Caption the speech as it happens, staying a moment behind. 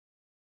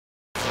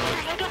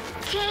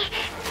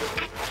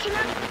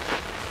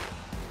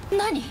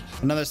何?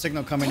 Another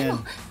signal coming in.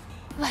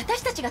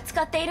 私たちが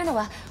使っているの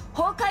は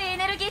崩壊エ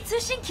ネルギー通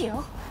信機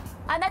よ。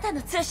あなた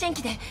の通信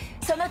機で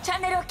そのチャ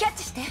ンネルをキャッ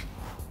チして。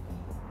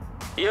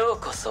よう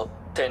こそ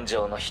天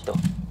上の人。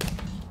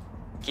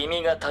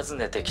君が訪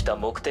ねてきた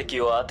目的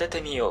を当て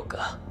てみよう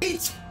か。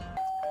It's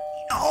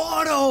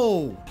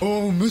Otto!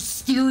 Oh,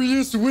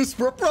 mysterious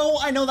whisper. Bro,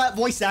 I know that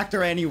voice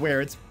actor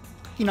anywhere. It's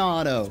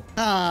Otto.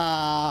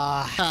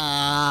 Why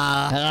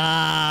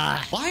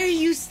are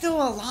you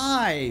still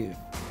alive?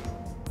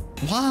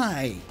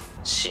 Why?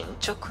 進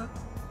捗？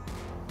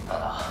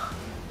あ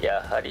あ、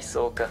やはり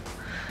そうか。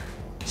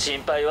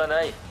心配は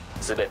ない。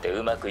すべて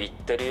うまくいっ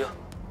てるよ。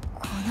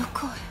この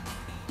声。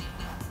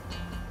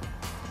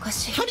おか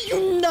しい。 How do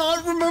you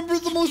not remember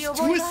the most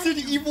twisted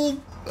evil,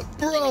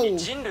 bro?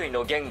 人類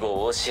の言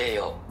語を教え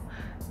よ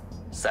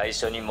う。最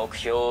初に目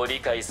標を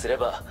理解すれ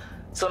ば、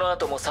その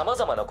後も様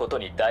々なこと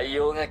に代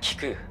用が効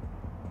く。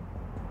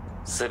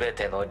すべ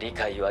ての理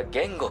解は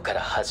言語か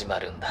ら始ま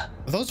るんだ。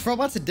Are those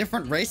robots a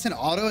different race and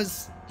Otto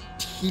is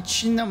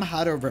teaching them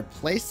how to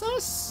replace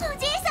us? お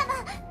じいさま。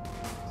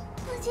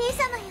おじい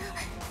さまよ。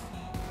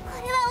こ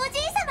れはおじ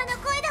いさまの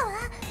声だわ。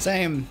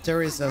Same,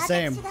 Teresa,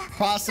 same.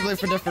 Possibly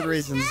for different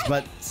reasons,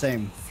 but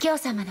same. 司教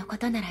様のこ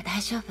となら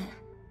大丈夫。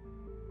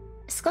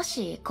少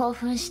し興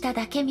奮した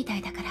だけみた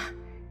いだから。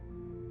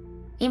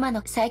今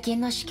の最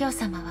近の司教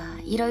様は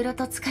いろいろ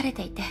と疲れ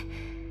ていて、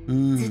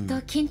ずっと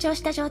緊張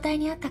した状態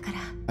にあったから。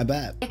I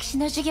bet. 歴史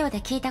の授業で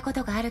聞いたこ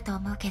とがあると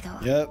思うけど、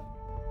Yep.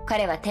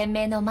 彼は天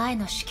命の前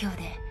の司教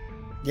で。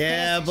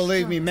Yeah,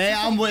 believe me, man,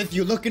 I'm with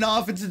you. Looking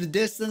off into the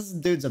distance,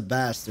 dude's a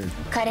bastard.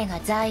 彼が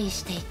在位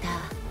していた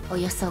お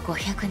よそ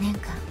500年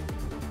間、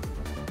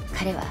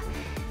彼は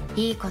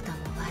いいことも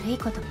悪い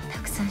こともた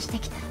くさんして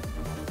きた。でも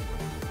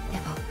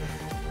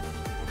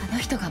あの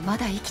人がま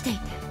だ生きていて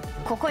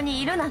ここ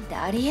にいるなんて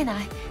ありえな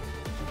い。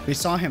 We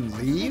saw him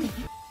leave?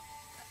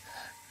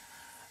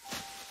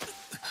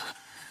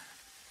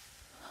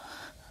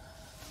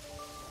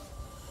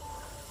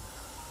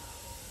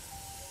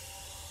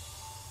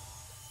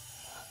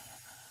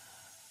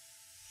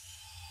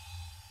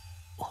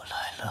 我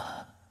来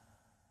了。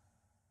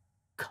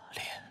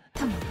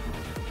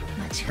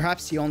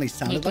 Perhaps he only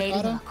sounded like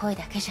Otto? 声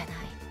だけじゃない。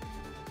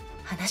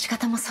話し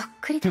方もそっ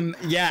くりだ。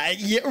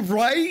Yeah,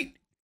 right?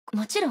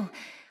 もちろん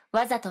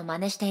わざと真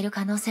似している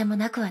可能性も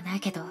なくはない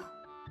けど、よ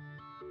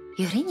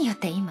りによっ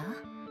て今、ご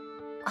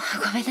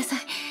めんなさい。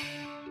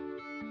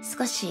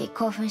少し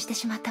興奮して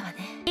しまったわね。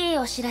いい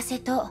お知らせ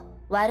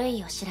と悪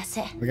いお知ら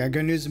せ。We got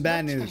good news and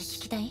bad どっちから聞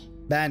news. きたい？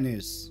 Bad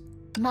news.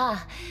 ま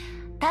あ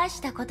大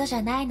したことじ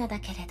ゃないのだ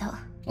けれど。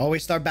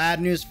Always start bad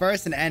news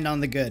first and end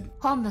on the good.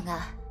 本部が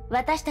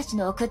私たち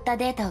の送った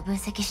データを分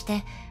析し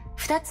て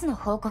2つの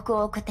報告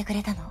を送ってく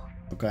れたの。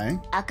Okay.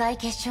 赤い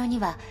結晶に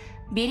は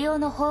微量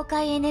の崩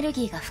壊エネル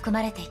ギーが含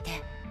まれてい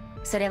て、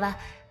それは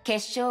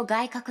結晶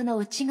外核の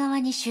内側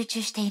に集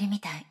中している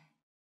みたい。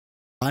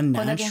こ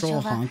の現象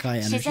Unnatural は Honkai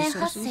自 energy 然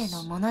発生 sources?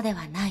 のもので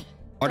はない。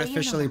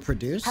 Artificially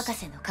produced? 博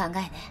士の考え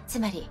ね。つ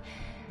まり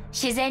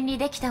自然に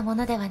できたも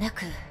のではな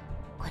く、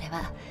これ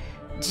は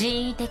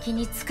人為的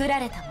に作ら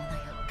れたものよ。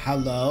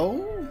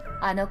Hello?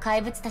 あの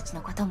怪物たち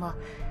のことも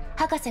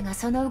博士が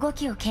その動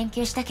きを研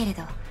究したけれ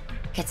ど、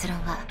結論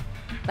は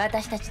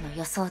私たちの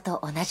予想と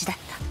同じだっ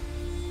た。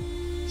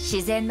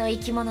自然の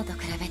生き物と比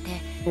べて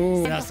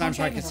Ooh, 先 that 祖先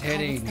soundtrack の is 怪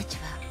hitting. 物たち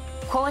は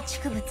構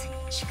築物に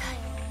近い。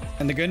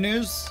 And the good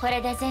news? こ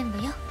れで全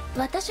部よ。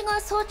私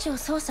が装置を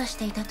操作し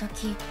ていた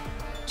時、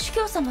司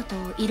教様と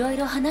いろい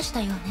ろ話し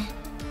たよね。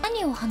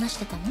何を話し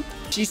てたの？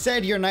 She said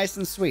you're nice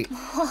and sweet.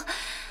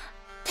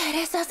 テ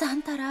レサさ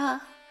んた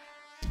ら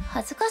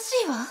恥ずか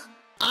しいわ。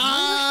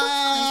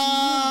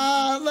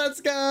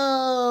Let's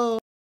go!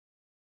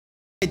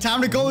 Hey,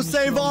 time to go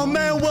save our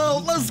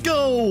Manuel. Let's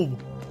go!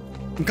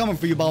 I'm coming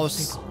for you,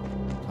 boss.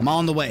 I'm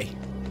on the way.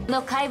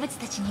 の怪物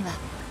たちには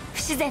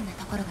不自然な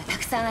ところがた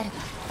くさんある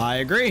わ。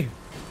 I agree.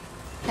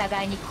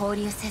 互いに交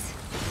流せず、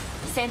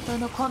戦闘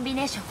のコンビ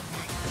ネーションもな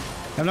い。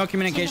 Have no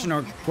communication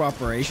or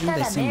cooperation. た They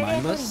だ seem 命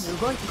令通り mindless. に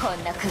動いて、こ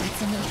んな区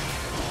別に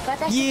私たち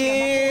が負け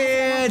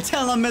Yeah!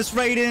 Tell him, Miss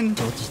Raiden.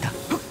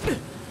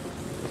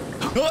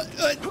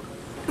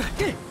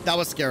 That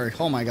was scary.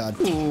 Oh my god.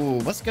 Ooh,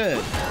 what's good?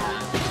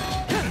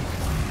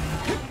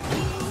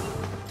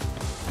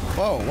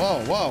 Whoa, whoa,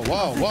 whoa,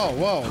 whoa, whoa,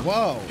 whoa,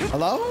 whoa.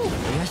 Hello?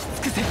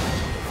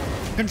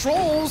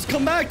 Controls,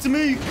 come back to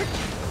me.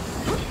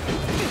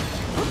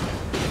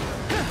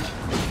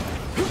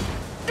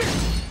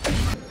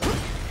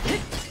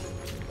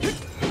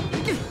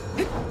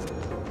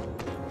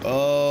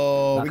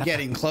 Oh, we're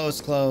getting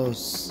close,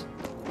 close.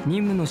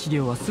 任務の資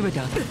料は全て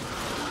あった。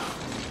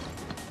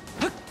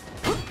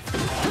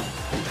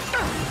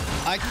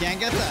 I can't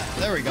get that.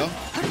 There we go.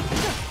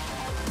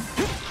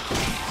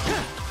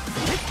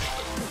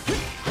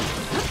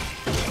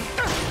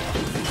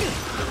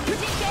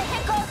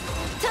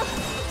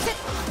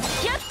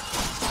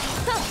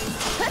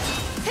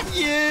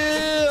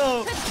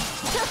 Yeah!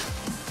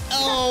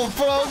 Oh,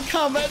 bro,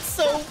 combat's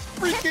so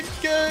freaking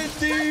good,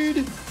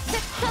 dude.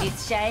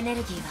 射エネ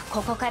ルギーは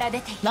ここから出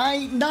ている。な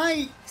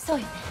い。そう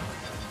よね。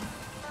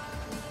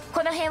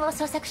この辺を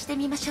捜索して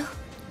みましょう。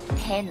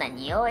変な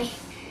匂い。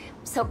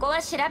そこ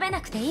は調べな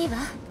くていいわ。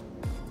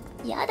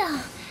やだ、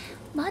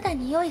まだ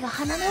匂いが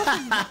鼻の奥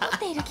に残っ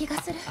ている気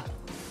がする。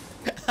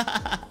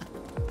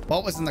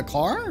What was in the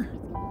car?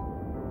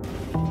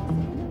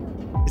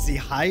 Is he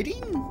hiding?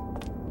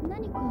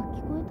 何か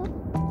聞こえ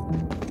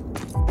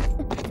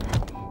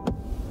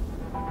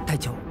た？隊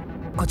長、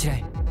こちら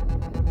へ。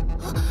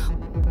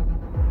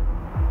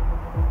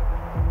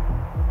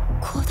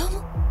子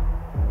供。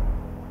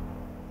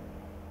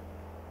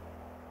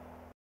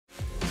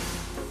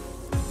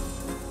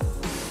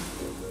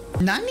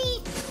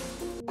Nani?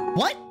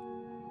 What?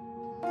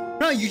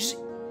 No, you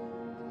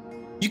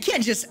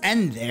can't just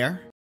end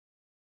there.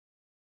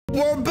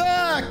 We're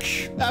back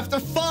after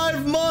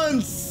 5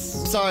 months.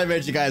 Sorry I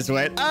made you guys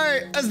wait. All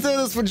right, let's do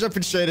this. We're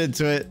jumping straight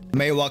into it.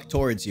 May walk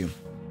towards you.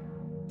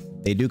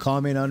 They do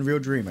call me an unreal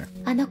dreamer.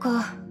 あの子、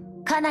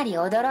かなり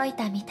驚い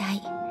たみた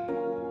い。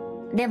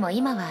でも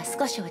今は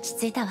少し落ち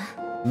着いたわ。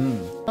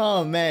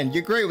Oh man,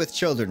 you're great with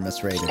children,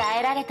 Miss Raiden. 鍛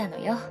えられたの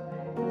よ。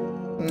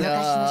昔の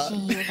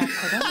親友が子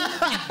供の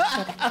頃の人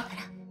だったか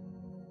ら。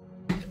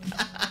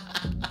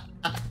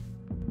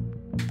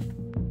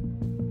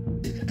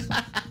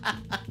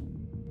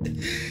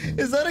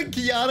Is that a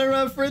Kiana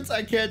reference?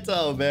 I can't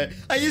tell, man.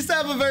 I used to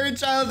have a very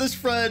childish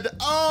friend.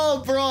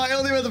 Oh, bro, I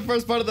only read the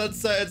first part of that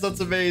sentence.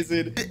 That's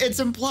amazing. It's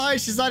implied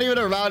she's not even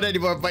around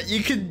anymore, but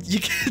you can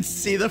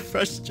see the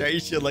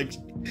frustration. Like,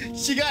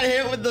 she got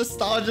hit with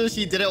nostalgia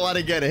she didn't want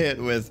to get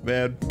hit with,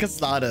 man.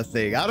 Kaslana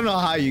thing. I don't know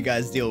how you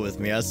guys deal with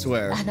me, I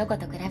swear. あの子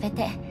と比べ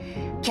て、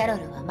キャロ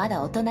ルはま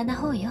だ大人な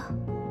方よ。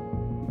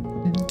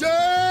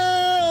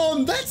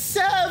Damn, that's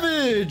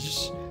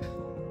savage.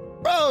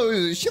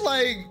 Bro, she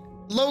like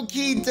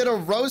low-key did a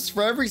roast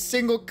for every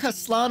single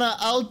Kaslana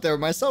out there,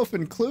 myself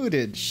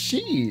included.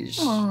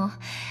 Sheesh. もう、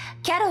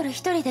キャロル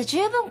一人で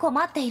十分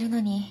困っているの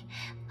に、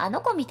あ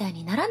の子みたい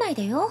にならない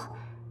でよ。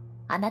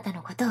あなた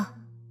のことを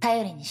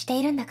頼りにして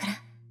いるんだから。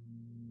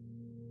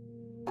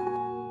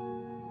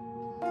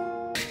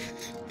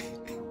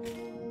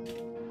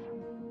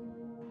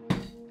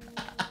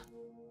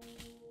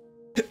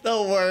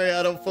Don't worry,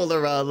 I don't fool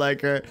around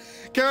like her.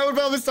 Carol would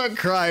probably start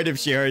crying if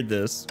she heard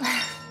this.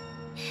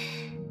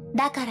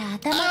 だから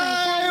頭が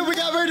Hey, 痛い。 we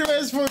got rid of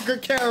his for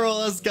Carol.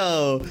 Let's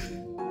go.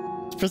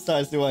 It's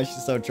precisely why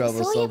she's so そういえ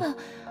troublesome. ば、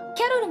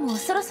キャロルも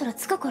そろそろ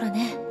着く頃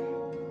ね。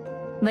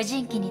無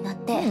人機に乗っ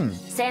て、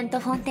セント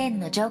フォンテーヌ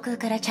の上空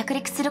から着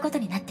陸すること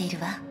になっている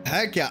わ。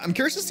Heck yeah, I'm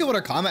curious to see what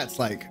her comment's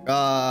like.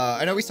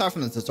 I know we saw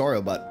from the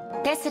tutorial,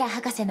 but テスラ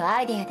博士の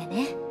アイデアで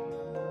ね、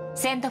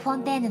セントフォ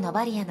ンテーヌの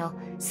バリアの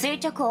垂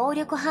直応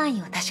力範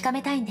囲を確か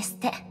めたいんですっ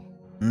て。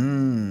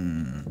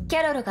キ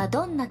ャロルが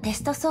どんなテ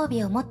スト装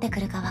備を持ってく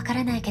るかわか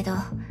らないけど、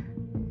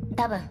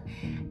多分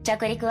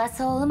着陸は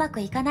そううまく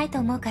いかないと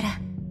思うから、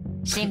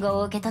信号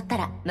を受け取った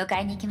ら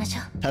迎えに行きまし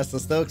ょう。 Tesla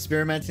still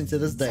experimenting to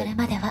this それ day.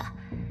 までは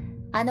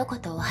あの子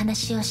とお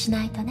話をし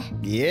ないとね。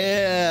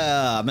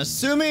 Yeah, I'm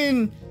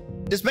assuming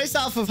just based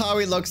off of how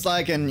he looks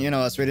like and, you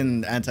know, us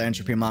reading the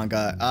anti-entropy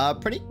manga,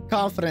 pretty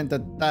confident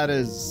that that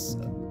is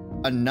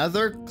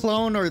another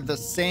clone or the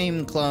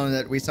same clone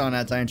that we saw in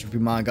anti-entropy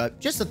manga.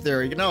 Just a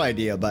theory, no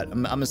idea, but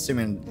I'm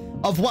assuming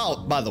of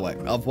Welt, by the way,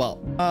 of Welt.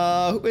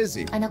 Who is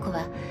he? あの子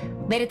は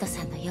ベルト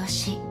さんの養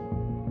子、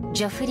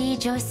ジョフリー・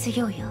ジョイス・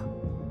ヨーよ。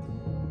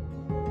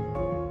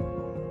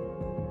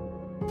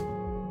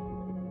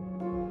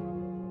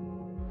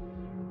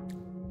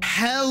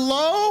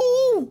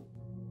Hello?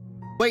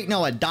 Wait,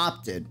 no,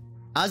 adopted.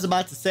 I was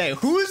about to say,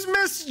 who's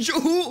Miss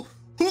who?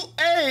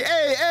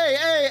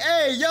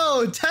 Hey,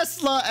 yo,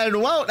 Tesla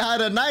and Welt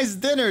had a nice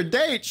dinner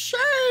date.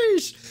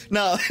 Sheesh.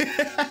 No,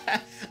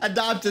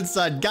 adopted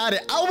son, got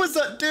it.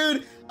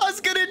 Dude, I was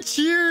gonna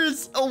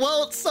cheers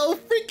Welt so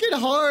freaking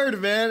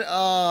hard, man.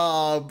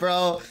 Oh,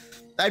 bro.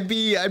 I'd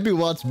be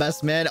Welt's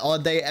best man all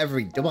day,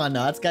 every day. Well,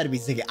 no, it's gotta be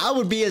second. I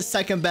would be his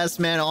second best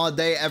man all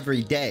day,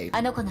 every day.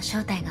 あの子の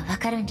正体がわ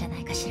かるんじゃな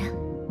いかしら。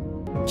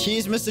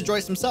 She's Mr.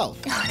 Joyce himself.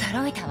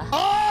 驚いたわ。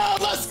 Oh,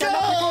 let's go!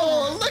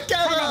 Look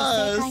か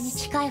なり正 at 解に us!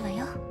 近いわ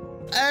よ。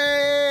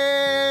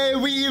 Hey,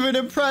 we even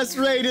impressed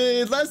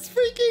Raiden. Let's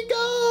freaking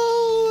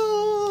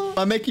go!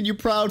 I'm making you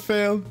proud,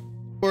 fam.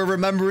 We're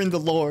remembering the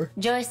lore.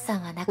 ジョイスさ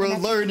んは亡くな We're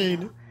ったけ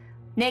ど learning.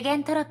 ネゲ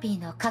ントロピー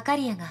のカカ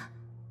リアが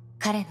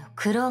彼の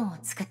クローンを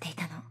作ってい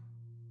た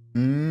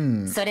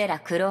の。それら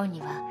クローンに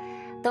は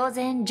当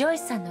然ジョイ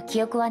スさんの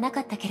記憶はな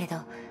かったけれど、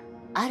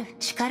ある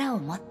力を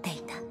持って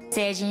いた。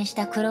成人し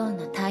たクローン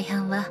の大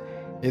半は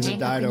人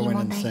格に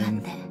問題があ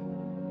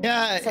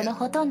って、その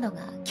ほとんどが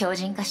強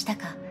靭化した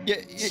か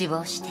死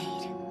亡している。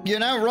 You're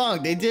not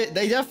wrong. They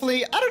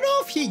definitely. I don't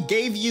know if he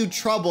gave you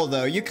trouble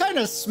though. You kind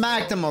of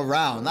smacked him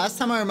around. Last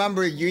time I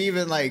remember, you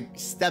even like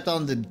stepped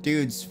on the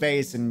dude's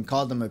face and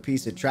called him a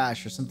piece of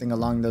trash or something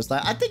along those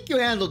lines. I think you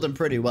handled him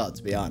pretty well,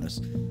 to be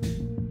honest.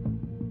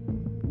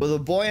 Will the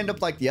boy end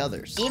up like the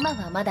others? 今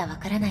はまだわ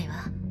からない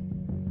わ。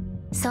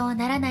そう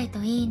ならないと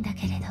いいんだ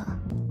けれど、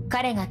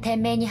彼が天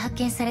命に発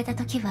見された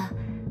時は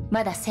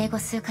まだ生後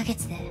数ヶ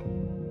月で、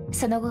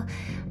その後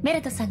ベ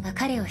ルトさんが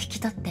彼を引き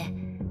取って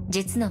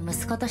実の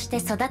息子として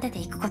育てて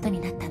いくことに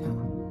なった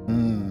の。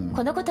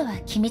このことは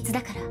機密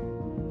だから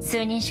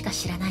数人しか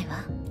知らない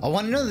わ。I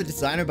want to know the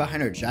designer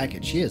behind her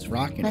jacket. She is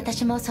rocking it.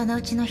 私もその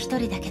うちの一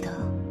人だけど、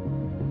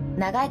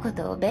長いこ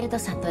とベルト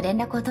さんと連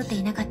絡を取って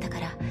いなかったか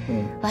ら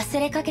忘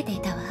れかけてい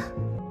たわ。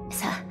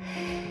さあ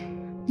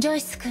ジョ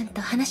イス君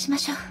と話しま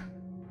しょう。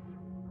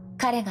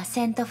彼が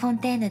セント・フォン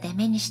テーヌで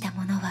目にした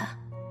ものは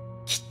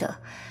きっと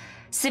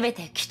全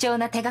て貴重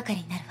な手がかり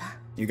になるわ。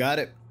 You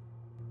got it.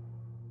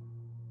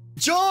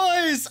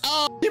 Joyce!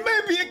 Oh, he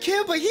may be a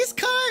kid, but he's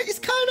kind of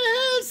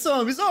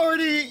handsome. He's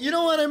already, you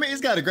know what I mean?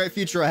 He's got a great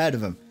future ahead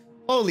of him.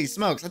 Holy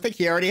smokes, I think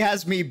he already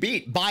has me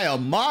beat by a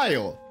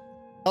mile.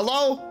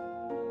 Hello?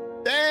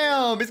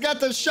 Damn, he's got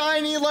the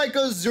shiny like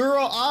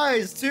Azura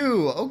eyes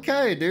too.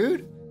 Okay,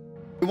 dude.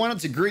 He wanted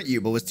to greet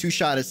you, but was too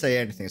shy to say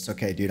anything. It's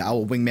okay, dude. I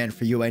will wingman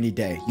for you any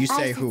day. You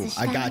say who?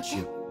 I got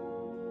you.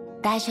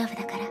 大丈夫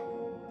だか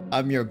ら。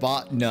 I'm your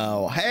bot?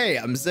 No. Hey,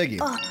 I'm Ziggy.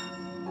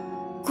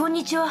 こん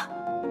にちは。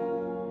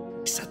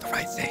 He said the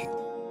right thing.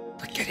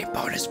 But getting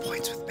bonus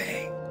points with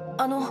me.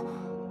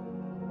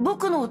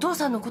 僕のお父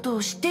さんのこと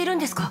を知っているん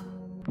ですか？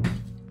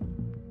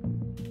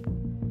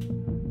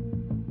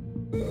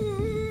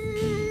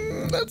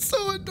 That's so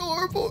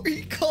adorable.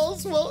 He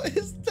calls Walt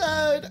his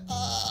dad.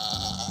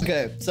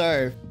 Okay,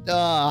 sorry.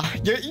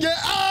 Dude.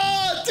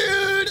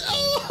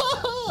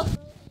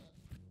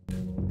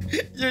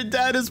 Your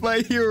dad is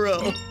my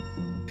hero.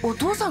 お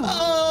父さんが？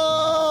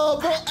 Oh,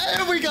 bro,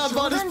 and we got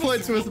bonus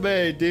points with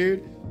me,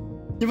 dude.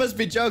 You must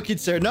be joking,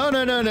 sir. No.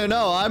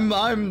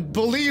 I'm.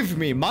 Believe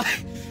me, my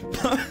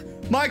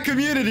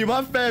community,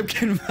 my fam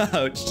can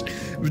vouch.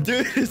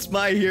 Dude is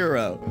my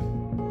hero.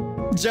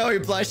 Joey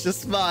blushed and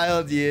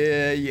smiled.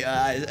 Yeah.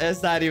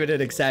 It's not even an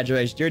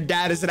exaggeration. Your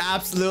dad is an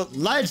absolute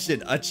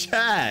legend, a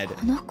Chad.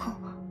 この子、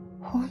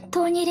本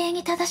当に礼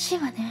儀正しい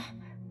わね。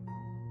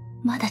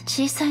まだ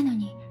小さいの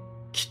に、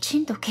きち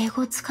んと敬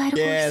語を使える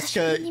子を久し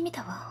ぶりに見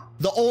たわ。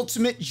The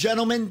ultimate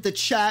gentleman, the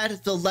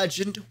Chad, the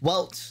legend,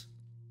 Welt,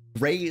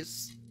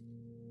 raised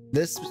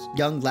this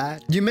young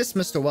lad. You miss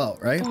Mr. Welt,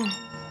 right?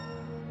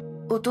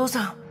 お父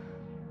さん、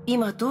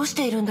今どうし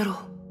ているんだろ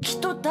う。きっ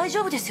と大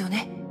丈夫ですよ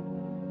ね。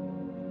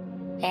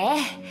え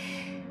え、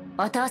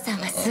お父さん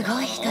はす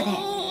ごい人で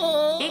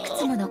いく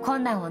つもの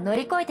困難を乗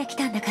り越えてき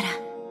たんだから、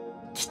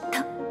きっと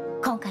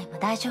今回も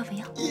大丈夫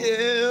よ。ジ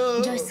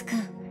ョイス君、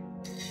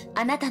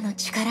あなたの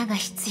力が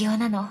必要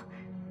なの。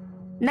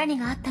何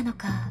があったの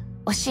か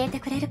教えて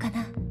くれるか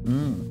な。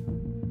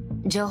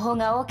情報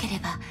が多けれ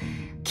ば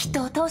きっ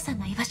とお父さん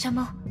の居場所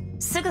も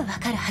すぐわ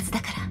かるはずだ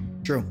から。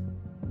 True.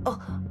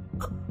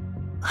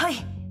 は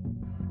い。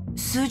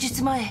数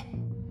日前、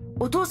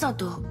お父さん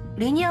と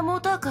リニアモ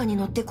ーターカーに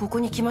乗ってここ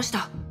に来まし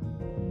た。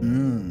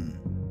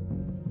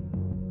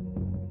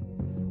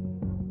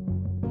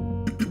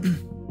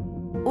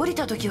降り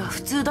た時は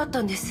普通だっ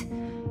たんです。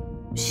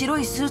白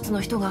いスーツ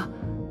の人が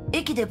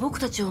駅で僕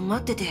たちを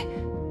待ってて、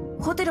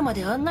ホテルま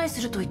で案内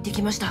すると言って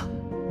きました。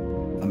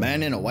 A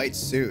man in a white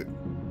suit.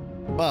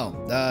 Well,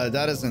 that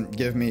doesn't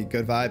give me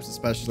good vibes,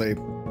 especially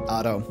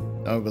Otto.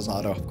 Oh, it was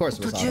Otto. Of course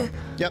it was 途 Otto. 中、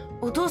 Yep.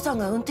 お父さん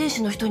が運転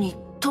手の人に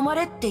止ま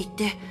れって言っ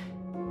て、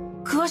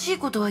詳しい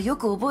ことはよ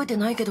く覚えて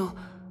ないけど、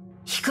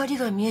光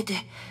が見えて、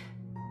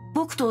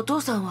僕とお父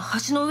さんは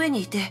橋の上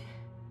にいて、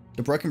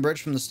 The broken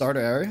bridge from the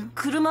starter area?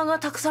 車が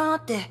たくさんあ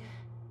って、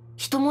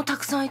人もた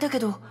くさんいたけ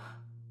ど、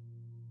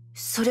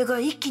それが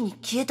一気に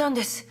消えたん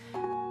です。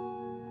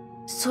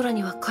空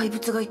には怪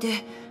物がい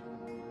て、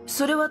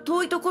それは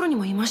遠いところに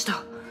もいまし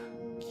た。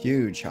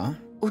 Huge, huh?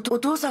 お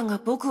父さんが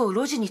僕を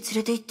路地に連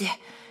れて行って、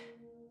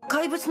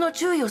怪物の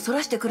注意をそ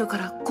らしてくるか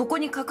らここ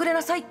に隠れ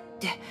なさいっ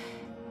て。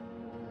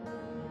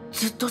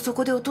ずっとそ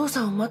こでお父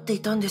さんを待ってい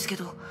たんですけ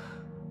ど、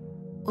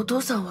お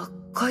父さんは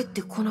帰っ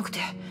てこなくて、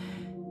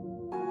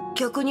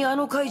逆にあ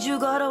の怪獣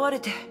が現れ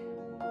て、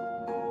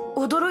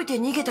驚いて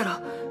逃げた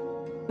ら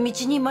道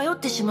に迷っ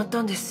てしまっ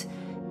たんです。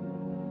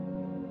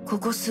こ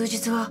こ数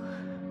日は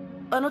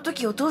あの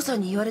時お父さ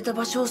んに言われた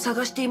場所を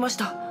探していまし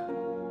た。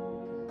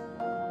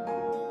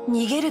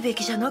逃げるべ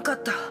きじゃなか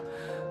った。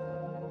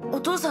お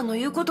父さんの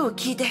言うことを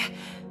聞いて、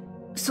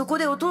そこ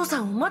でお父さ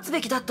んを待つ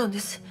べきだったんで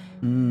す。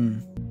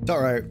It's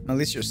alright. At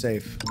least you're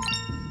safe.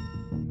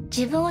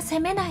 自分を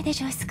責めないで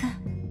ジョイス君。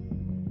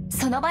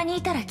その場に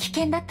いたら危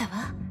険だった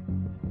わ。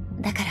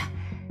だから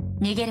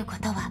逃げるこ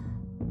とは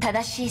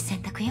正しい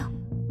選択よ。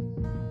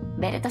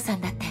ベルトさ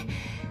んだって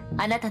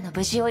あなたの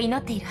無事を祈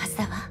っているはず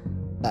だわ。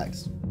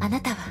Thanks. あ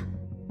なたは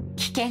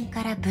危険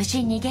から無事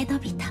逃げ延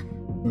びた。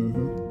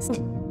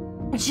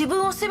自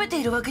分を責めて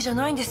いるわけじゃ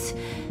ないんです。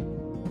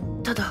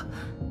ただ、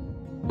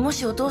も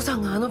しお父さ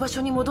んがあの場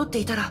所に戻って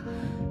いたら、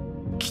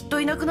きっと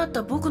いなくなっ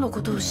た僕の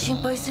ことを心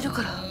配する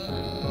から。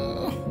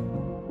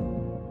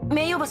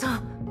メイおばさ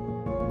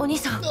ん、お兄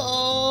さん、僕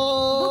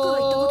が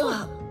言ったこと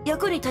は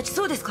役に立ち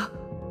そうですか？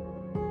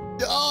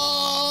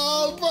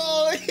 Oh,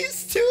 bro,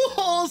 he's too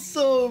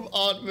wholesome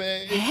on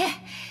me.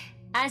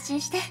 安心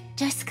して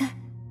ジョイス君。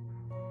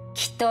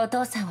きっとお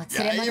父さんを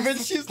連れ Yeah, 戻 even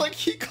す she's like,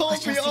 he called me 保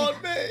証する Aunt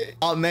May.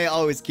 Aunt May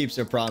always keeps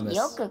her promise.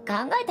 よく考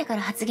えてか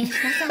ら発言しな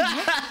さいね。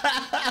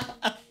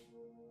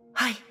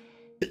はい。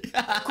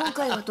今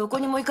回はどこ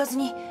にも行かず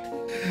に、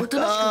おと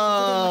なしくここ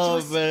で待ち Oh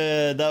ます。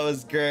 man, that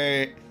was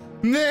great.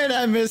 Man,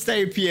 I missed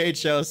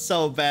APHO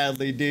so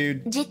badly,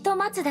 dude. じっと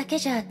待つだけ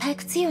じゃ退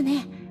屈よ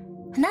ね。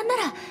なんな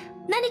ら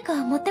何か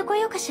持ってこ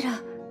ようかしら。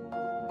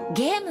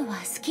ゲームは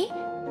好き？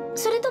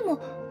それとも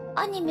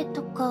アニメ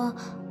とか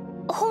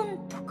本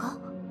とか？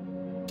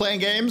 Playing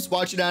games,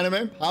 watching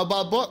anime. How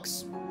about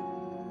books?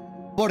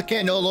 ¿Por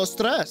qué no los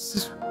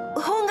tres?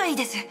 本がいい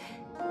です。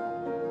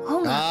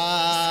本が好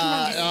き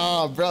なんです。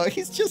 Oh, bro,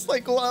 he's just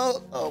like,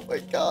 well, oh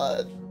my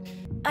god.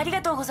 あり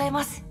がとうござい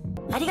ます。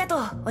ありがとう、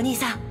お兄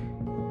さ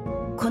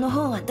ん。この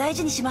本は大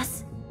事にしま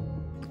す。